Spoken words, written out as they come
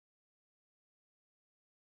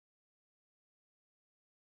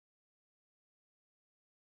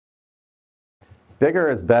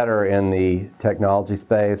Bigger is better in the technology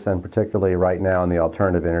space, and particularly right now in the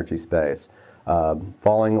alternative energy space.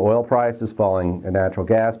 Falling oil prices, falling natural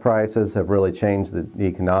gas prices have really changed the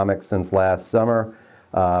economics since last summer.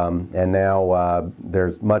 And now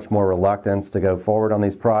there's much more reluctance to go forward on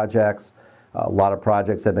these projects. A lot of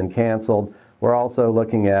projects have been canceled. We're also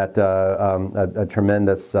looking at a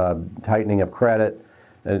tremendous tightening of credit,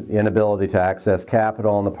 inability to access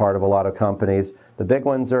capital on the part of a lot of companies. The big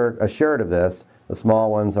ones are assured of this, the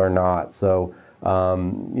small ones are not. So,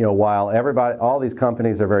 you know, while all these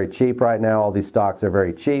companies are very cheap right now, all these stocks are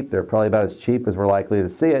very cheap, they're probably about as cheap as we're likely to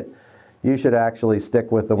see it, you should actually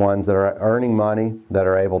stick with the ones that are earning money, that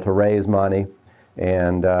are able to raise money.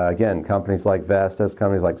 And again, companies like Vestas,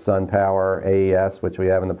 companies like SunPower, AES, which we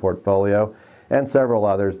have in the portfolio, and several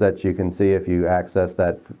others that you can see if you access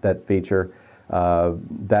that feature.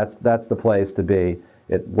 That's the place to be.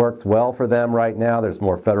 It works well for them right now. There's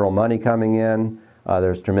more federal money coming in.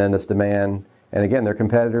 There's tremendous demand. And again, their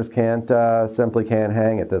competitors simply can't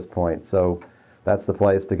hang at this point. So that's the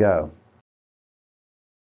place to go.